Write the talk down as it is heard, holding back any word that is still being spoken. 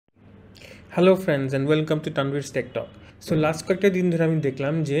Hello friends and welcome to Tanvir's take talk. So last কয়েকটা দিন ধরে আমি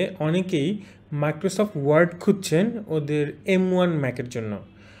দেখলাম যে অনেকেই মাইক্রোসফট ওয়ার্ড খুঁজছেন ওদের M1 ম্যাকের জন্য।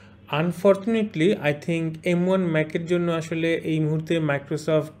 আনফর্চুনেটলি আই থিঙ্ক M1 ম্যাকের জন্য আসলে এই মুহূর্তে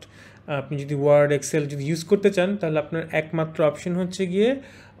মাইক্রোসফট আপনি যদি ওয়ার্ড এক্সেল যদি ইউজ করতে চান তাহলে আপনার একমাত্র অপশন হচ্ছে গিয়ে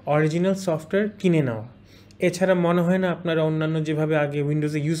অরিজিনাল সফটওয়্যার কিনে নেওয়া। এছাড়া মনে হয় না আপনারা অন্যান্য যেভাবে আগে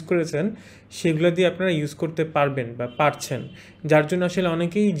উইন্ডোজে ইউজ করেছেন সেগুলো দিয়ে আপনারা ইউজ করতে পারবেন বা পারছেন, যার জন্য আসলে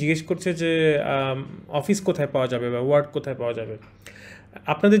অনেকেই জিজ্ঞেস করছে যে অফিস কোথায় পাওয়া যাবে বা ওয়ার্ড কোথায় পাওয়া যাবে।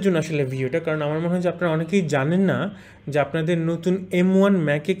 আপনাদের জন্য আসলে ভিডিওটা, কারণ আমার মনে হয় যে আপনারা অনেকেই জানেন না যে আপনাদের নতুন M1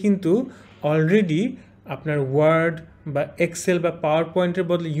 ম্যাকে কিন্তু অলরেডি আপনার ওয়ার্ড বা এক্সেল বা পাওয়ার পয়েন্টের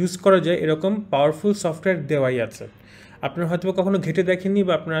বদলে ইউজ করা যায় এরকম পাওয়ারফুল সফটওয়্যার দেওয়াই আছে। আপনারা হয়তো কখনো ঘেটে দেখেননি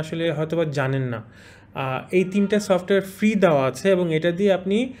বা আপনারা আসলে হয়তো জানেন না। এই তিনটা সফটওয়্যার ফ্রি দেওয়া আছে এবং এটা দিয়ে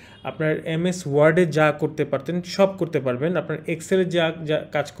আপনি আপনার MS ওয়ার্ডে যা করতে পারতেন সব করতে পারবেন, আপনার এক্সেলে যা যা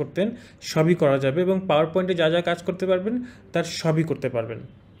কাজ করতেন সবই করা যাবে এবং পাওয়ার পয়েন্টে যা যা কাজ করতে পারবেন তার সবই করতে পারবেন।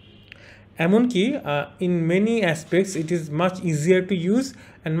 এমনকি in many aspects it is much easier to use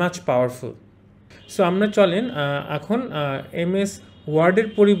and much powerful. So আমরা চলেন এখন MS ওয়ার্ডের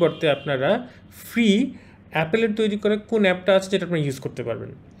পরিবর্তে আপনারা ফ্রি অ্যাপেলের তৈরি করে কোন অ্যাপটা আছে যেটা আপনারা ইউজ করতে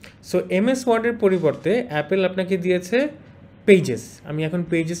পারবেন। সো MS ওয়ার্ডের পরিবর্তে অ্যাপেল আপনাকে দিয়েছে পেজেস। আমি এখন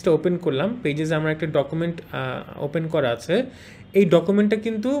পেজেসটা ওপেন করলাম। পেজেসে আমার একটা ডকুমেন্ট ওপেন করা আছে। এই ডকুমেন্টটা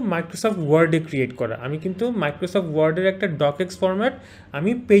কিন্তু মাইক্রোসফট ওয়ার্ডে ক্রিয়েট করা। আমি কিন্তু মাইক্রোসফট ওয়ার্ডের একটা ডকএক্স ফরম্যাট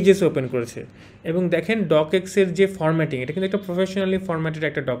আমি পেজেসে ওপেন করেছি এবং দেখেন ডকএক্সের যে ফরম্যাটিং, এটা কিন্তু একটা প্রফেশনালি ফরম্যাটেড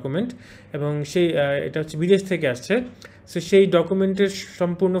একটা ডকুমেন্ট এবং সেই এটা হচ্ছে বিদেশ থেকে আসছে। সো সেই ডকুমেন্টের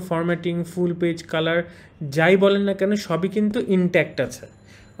সম্পূর্ণ ফরম্যাটিং, ফুল পেজ, কালার যাই বলেন না কেন সবই কিন্তু ইনট্যাক্ট আছে।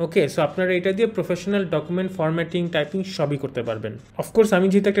 ওকে, সো আপনারা এটা দিয়ে প্রফেশনাল ডকুমেন্ট ফরম্যাটিং, টাইপিং সবই করতে পারবেন। অফকোর্স আমি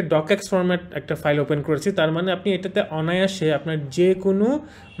যেহেতু একটা ডকএক্স ফরম্যাট একটা ফাইল ওপেন করেছি, তার মানে আপনি এটাতে অনায়াসে আপনার যে কোনো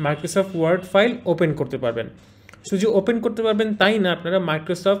মাইক্রোসফট ওয়ার্ড ফাইল ওপেন করতে পারবেন। শুধু ওপেন করতে পারবেন তাই না, আপনারা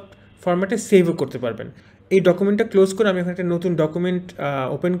মাইক্রোসফট ফরম্যাটে সেভও করতে পারবেন। এই ডকুমেন্টটা ক্লোজ করে আমি এখন একটা নতুন ডকুমেন্ট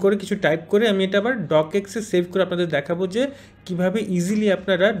ওপেন করে কিছু টাইপ করে আমি এটা আবার ডকএক্সে সেভ করে আপনাদের দেখাবো যে কীভাবে ইজিলি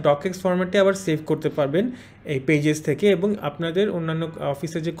আপনারা ডকএক্স ফরম্যাটে আবার সেভ করতে পারবেন এই পেজেস থেকে এবং আপনাদের অন্যান্য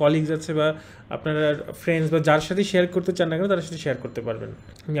অফিসের যে কলিগস আছে বা আপনারা ফ্রেন্ডস বা যার সাথে শেয়ার করতে চান না কেন তার সাথে শেয়ার করতে পারবেন।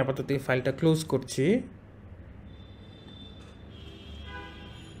 আমি আপাতত এই ফাইলটা ক্লোজ করছি।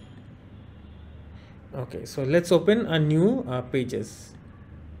 ওকে, so let's open a new pages.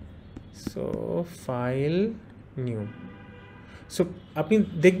 So file new. So আপনি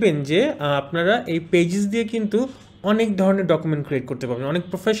দেখবেন যে আপনারা এই পেজেস দিয়ে কিন্তু অনেক ধরনের ডকুমেন্ট ক্রিয়েট করতে পারবেন, অনেক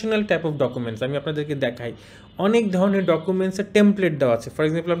প্রফেশনাল টাইপ অফ ডকুমেন্টস। আমি আপনাদেরকে দেখাই অনেক ধরনের ডকুমেন্টসের টেমপ্লেট দেওয়া আছে। ফর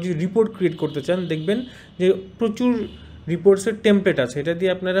এক্সাম্পল আপনি যদি রিপোর্ট ক্রিয়েট করতে চান দেখবেন যে প্রচুর রিপোর্টসের টেমপ্লেট আছে। এটা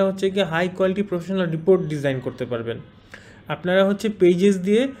দিয়ে আপনারা হচ্ছে কি high quality professional report design করতে পারবেন। আপনারা হচ্ছে পেজেস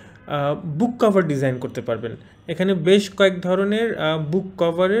দিয়ে বুক কভার ডিজাইন করতে পারবেন। এখানে বেশ কয়েক ধরনের বুক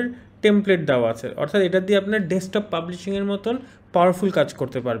কভারের টেমপ্লেট দেওয়া আছে, অর্থাৎ এটা দিয়ে আপনার ডেস্কটপ পাবলিশিংয়ের মতন পাওয়ারফুল কাজ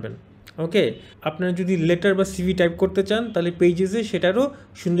করতে পারবেন। ওকে, আপনারা যদি লেটার বা CV টাইপ করতে চান তাহলে পেজেসে সেটারও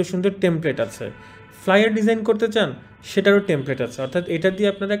সুন্দর সুন্দর টেমপ্লেট আছে। ফ্লায়ার ডিজাইন করতে চান সেটারও টেমপ্লেট আছে, অর্থাৎ এটা দিয়ে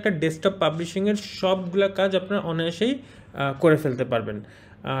আপনারা একটা ডেস্কটপ পাবলিশিংয়ের সবগুলো কাজ আপনারা অনায়াসেই করে ফেলতে পারবেন।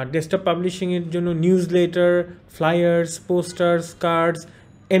 ডেস্কটপ পাবলিশিংয়ের জন্য news letter, flyers, posters, cards,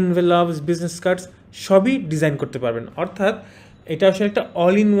 এনভেলপস, business cards সবই ডিজাইন করতে পারবেন। অর্থাৎ এটা আসলে একটা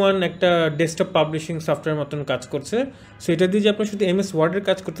অল ইন ওয়ান একটা ডেস্কটপ পাবলিশিং সফটওয়্যার মতন কাজ করছে। সো এটা দিয়ে যে আপনার শুধু MS ওয়ার্ডের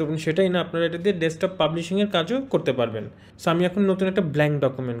কাজ করতে পারবেন সেটাই না, আপনারা এটা দিয়ে ডেস্কটপ পাবলিশিংয়ের কাজও করতে পারবেন। সো আমি এখন নতুন একটা ব্ল্যাঙ্ক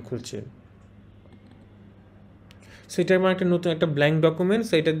ডকুমেন্ট খুলছি। সো এটা আমার একটা নতুন একটা ব্ল্যাঙ্ক ডকুমেন্ট।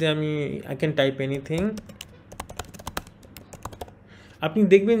 সো এটা দিয়ে আমি আই ক্যান টাইপ এনিথিং। আপনি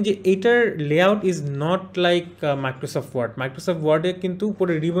দেখবেন যে এটার layout is not like Microsoft word. Microsoft ওয়ার্ডে কিন্তু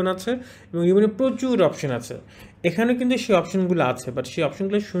উপরে রিবন আছে এবং রিবনে প্রচুর অপশন আছে। এখানে কিন্তু সেই অপশনগুলো আছে, বাট সেই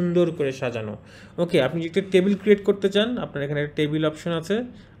অপশনগুলো সুন্দর করে সাজানো। ওকে, আপনি যদি একটা টেবিল ক্রিয়েট করতে চান আপনার এখানে একটা টেবিল অপশন আছে,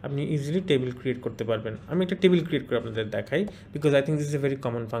 আপনি ইজিলি টেবিল ক্রিয়েট করতে পারবেন। আমি একটা টেবিল ক্রিয়েট করে আপনাদের দেখাই because I think this is a very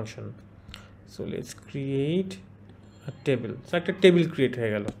common function. So let's create table. So একটা টেবিল ক্রিয়েট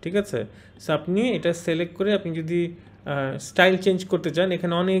হয়ে গেল, ঠিক আছে। সো আপনি এটা সিলেক্ট করে আপনি যদি স্টাইল চেঞ্জ করতে চান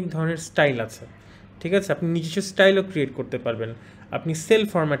এখানে অনেক ধরনের স্টাইল আছে, ঠিক আছে। আপনি নিজস্ব স্টাইলও ক্রিয়েট করতে পারবেন, আপনি সেল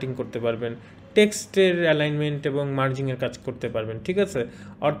ফরম্যাটিং করতে পারবেন, টেক্সটের অ্যালাইনমেন্ট এবং মার্জিংয়ের কাজ করতে পারবেন, ঠিক আছে।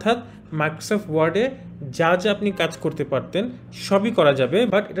 অর্থাৎ মাইক্রোসফট ওয়ার্ডে যা যা আপনি কাজ করতে পারতেন সবই করা যাবে,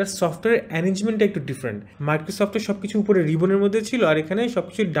 বাট এটার সফটওয়্যার অ্যারেঞ্জমেন্টটা একটু ডিফারেন্ট। মাইক্রোসফটের সব কিছু উপরে রিবনের মধ্যে ছিল আর এখানে সব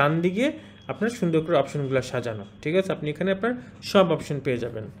কিছু ডান দিকে আপনার সুন্দর করে অপশনগুলো সাজানো, ঠিক আছে। আপনি এখানে আপনার সব অপশন পেয়ে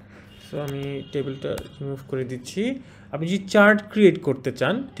যাবেন। সো আমি টেবিলটা রিমুভ করে দিচ্ছি। আপনি যদি চার্ট ক্রিয়েট করতে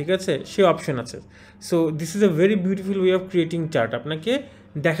চান, ঠিক আছে, সে অপশন আছে। So this is a very beautiful way of creating chart. আপনাকে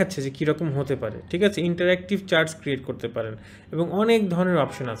দেখাচ্ছে যে কীরকম হতে পারে, ঠিক আছে। ইন্টারঅ্যাক্টিভ চার্টস ক্রিয়েট করতে পারেন এবং অনেক ধরনের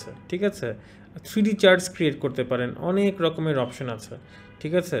অপশন আছে, ঠিক আছে। 3D চার্টস ক্রিয়েট করতে পারেন, অনেক রকমের অপশন আছে,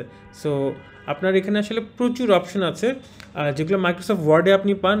 ঠিক আছে। সো আপনার এখানে আসলে প্রচুর অপশন আছে যেগুলো মাইক্রোসফট ওয়ার্ডে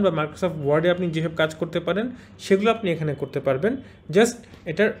আপনি পান, বা মাইক্রোসফট ওয়ার্ডে আপনি যেসব কাজ করতে পারেন সেগুলো আপনি এখানে করতে পারবেন। জাস্ট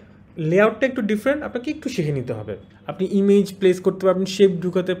এটার লেআউটটা একটু ডিফারেন্ট, আপনাকে একটু শিখে নিতে হবে। আপনি ইমেজ প্লেস করতে পারবেন, শেপ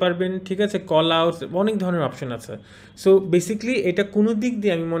ঢুকাতে পারবেন, ঠিক আছে, কল আউটস, অনেক ধরনের অপশন আছে। সো বেসিক্যালি এটা কোনো দিক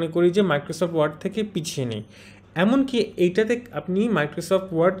দিয়ে আমি মনে করি যে মাইক্রোসফট ওয়ার্ড থেকে পিছিয়ে নেই। এমনকি এইটাতে আপনি মাইক্রোসফট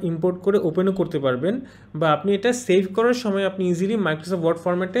ওয়ার্ড ইম্পোর্ট করে ওপেনও করতে পারবেন, বা আপনি এটা সেভ করার সময় আপনি ইজিলি মাইক্রোসফট ওয়ার্ড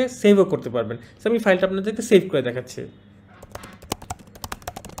ফরম্যাটে সেভও করতে পারবেন। সো আমি ফাইলটা আপনাদেরকে সেভ করে দেখাচ্ছি।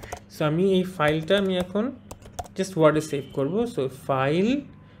 সো আমি এই ফাইলটা আমি এখন জাস্ট ওয়ার্ডে সেভ করব। সো ফাইল,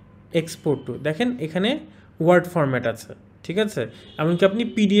 এক্সপোর্ট টু, দেখেন এখানে ওয়ার্ড ফরম্যাট আছে, ঠিক আছে। এমনকি আপনি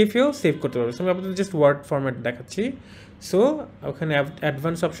পিডিএফেও সেভ করতে পারবেন। আমি আপনাদের জাস্ট ওয়ার্ড ফরম্যাট দেখাচ্ছি। সো ওখানে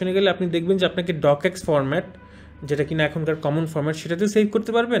অ্যাডভান্স অপশনে গেলে আপনি দেখবেন যে আপনাকে ডকএক্স ফরম্যাট, যেটা কিনা এখনকার কমন ফরম্যাট, সেটাতেও সেভ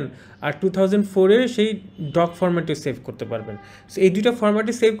করতে পারবেন, আর 2004-এর সেই ডক ফরম্যাটেও সেভ করতে পারবেন। সো এই দুইটা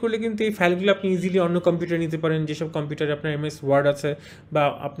ফরম্যাটে সেভ করলে কিন্তু এই ফাইলগুলো আপনি ইজিলি অন্য কম্পিউটারে নিতে পারেন। যেসব কম্পিউটারে আপনার MS ওয়ার্ড আছে, বা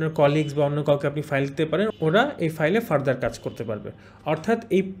আপনার কলিগস বা অন্য কাউকে আপনি ফাইল দিতে পারেন, ওরা এই ফাইলে ফার্দার কাজ করতে পারবে। অর্থাৎ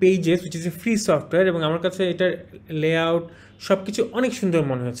এই pages, which is a free software, এবং আমার কাছে এটার লেআউট সব কিছু অনেক সুন্দর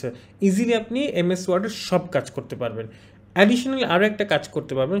মনে হয়েছে। ইজিলি আপনি MS ওয়ার্ডের সব কাজ করতে পারবেন। অ্যাডিশনালি আরও একটা কাজ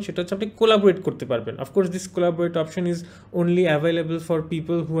করতে পারবেন, সেটা হচ্ছে আপনি কোলাবোরেট করতে পারবেন। Of course this collaborate option is only available for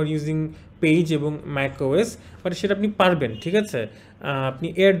people who are using page এবং macOS, বাট সেটা আপনি পারবেন, ঠিক আছে। আপনি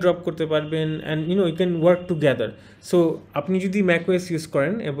এয়ার ড্রপ করতে পারবেন, and you can work together. So আপনি যদি macOS ইউজ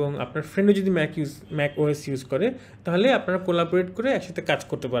করেন এবং আপনার ফ্রেন্ডও যদি macOS ইউজ করে, তাহলে আপনারা কোলাবোরেট করে একসাথে কাজ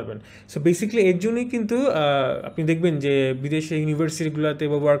করতে পারবেন। সো বেসিক্যালি এর জন্যই কিন্তু আপনি দেখবেন যে বিদেশে ইউনিভার্সিটিগুলোতে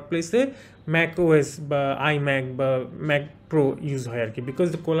বা ওয়ার্ক প্লেসে macOS বা iMac বা Mac Pro ইউজ হয় আর কি, because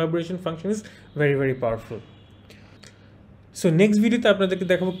the collaboration function is very very powerful. So next ভিডিওতে আপনাদেরকে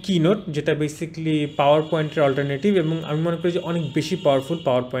দেখাবো কিনোট, যেটা বেসিক্যালি পাওয়ার পয়েন্টের অল্টারনেটিভ, এবং আমি মনে করি যে অনেক বেশি পাওয়ারফুল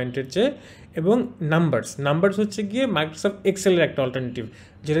পাওয়ার পয়েন্টের চেয়ে। এবং নাম্বারস হচ্ছে গিয়ে মাইক্রোসফট এক্সেলের একটা অল্টারনেটিভ,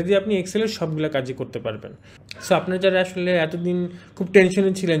 যেটা দিয়ে আপনি এক্সেলের সবগুলো কাজই করতে পারবেন। সো আপনারা যারা আসলে এতদিন খুব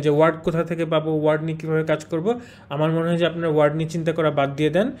টেনশনে ছিলেন যে ওয়ার্ড কোথা থেকে পাবো, ওয়ার্ড নিয়ে কীভাবে কাজ করব, আমার মনে হয় যে আপনারা ওয়ার্ড নিয়ে চিন্তা করা বাদ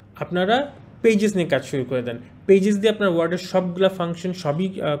দিয়ে দেন, আপনারা পেজেস নিয়ে কাজ শুরু করে দেন। পেজেস দিয়ে আপনার ওয়ার্ডের সবগুলো ফাংশন সবই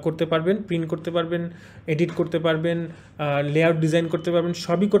করতে পারবেন, প্রিন্ট করতে পারবেন, এডিট করতে পারবেন, লেআউট ডিজাইন করতে পারবেন,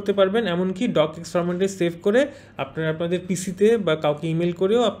 সবই করতে পারবেন। এমনকি ডকএক্স ফরম্যাটে সেভ করে আপনারা আপনাদের পিসিতে বা কাউকে ইমেল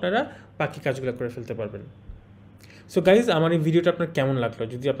করেও আপনারা বাকি কাজগুলো করে ফেলতে পারবেন। সো গাইজ, আমার এই ভিডিওটা আপনার কেমন লাগলো?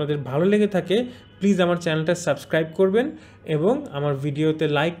 যদি আপনাদের ভালো লেগে থাকে, প্লিজ আমার চ্যানেলটা সাবস্ক্রাইব করবেন এবং আমার ভিডিওতে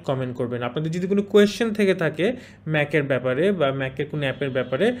লাইক কমেন্ট করবেন। আপনাদের যদি কোনো কোয়েশ্চেন থেকে থাকে ম্যাকের ব্যাপারে বা ম্যাকের কোনো অ্যাপের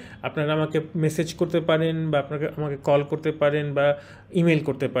ব্যাপারে, আপনারা আমাকে মেসেজ করতে পারেন, বা আমাকে কল করতে পারেন, বা ইমেল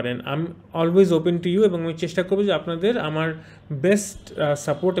করতে পারেন। I am always open to you, এবং আমি চেষ্টা করবো যে আপনাদের আমার বেস্ট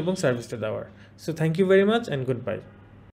সাপোর্ট এবং সার্ভিসটা দেওয়ার। So thank you very much and good bye.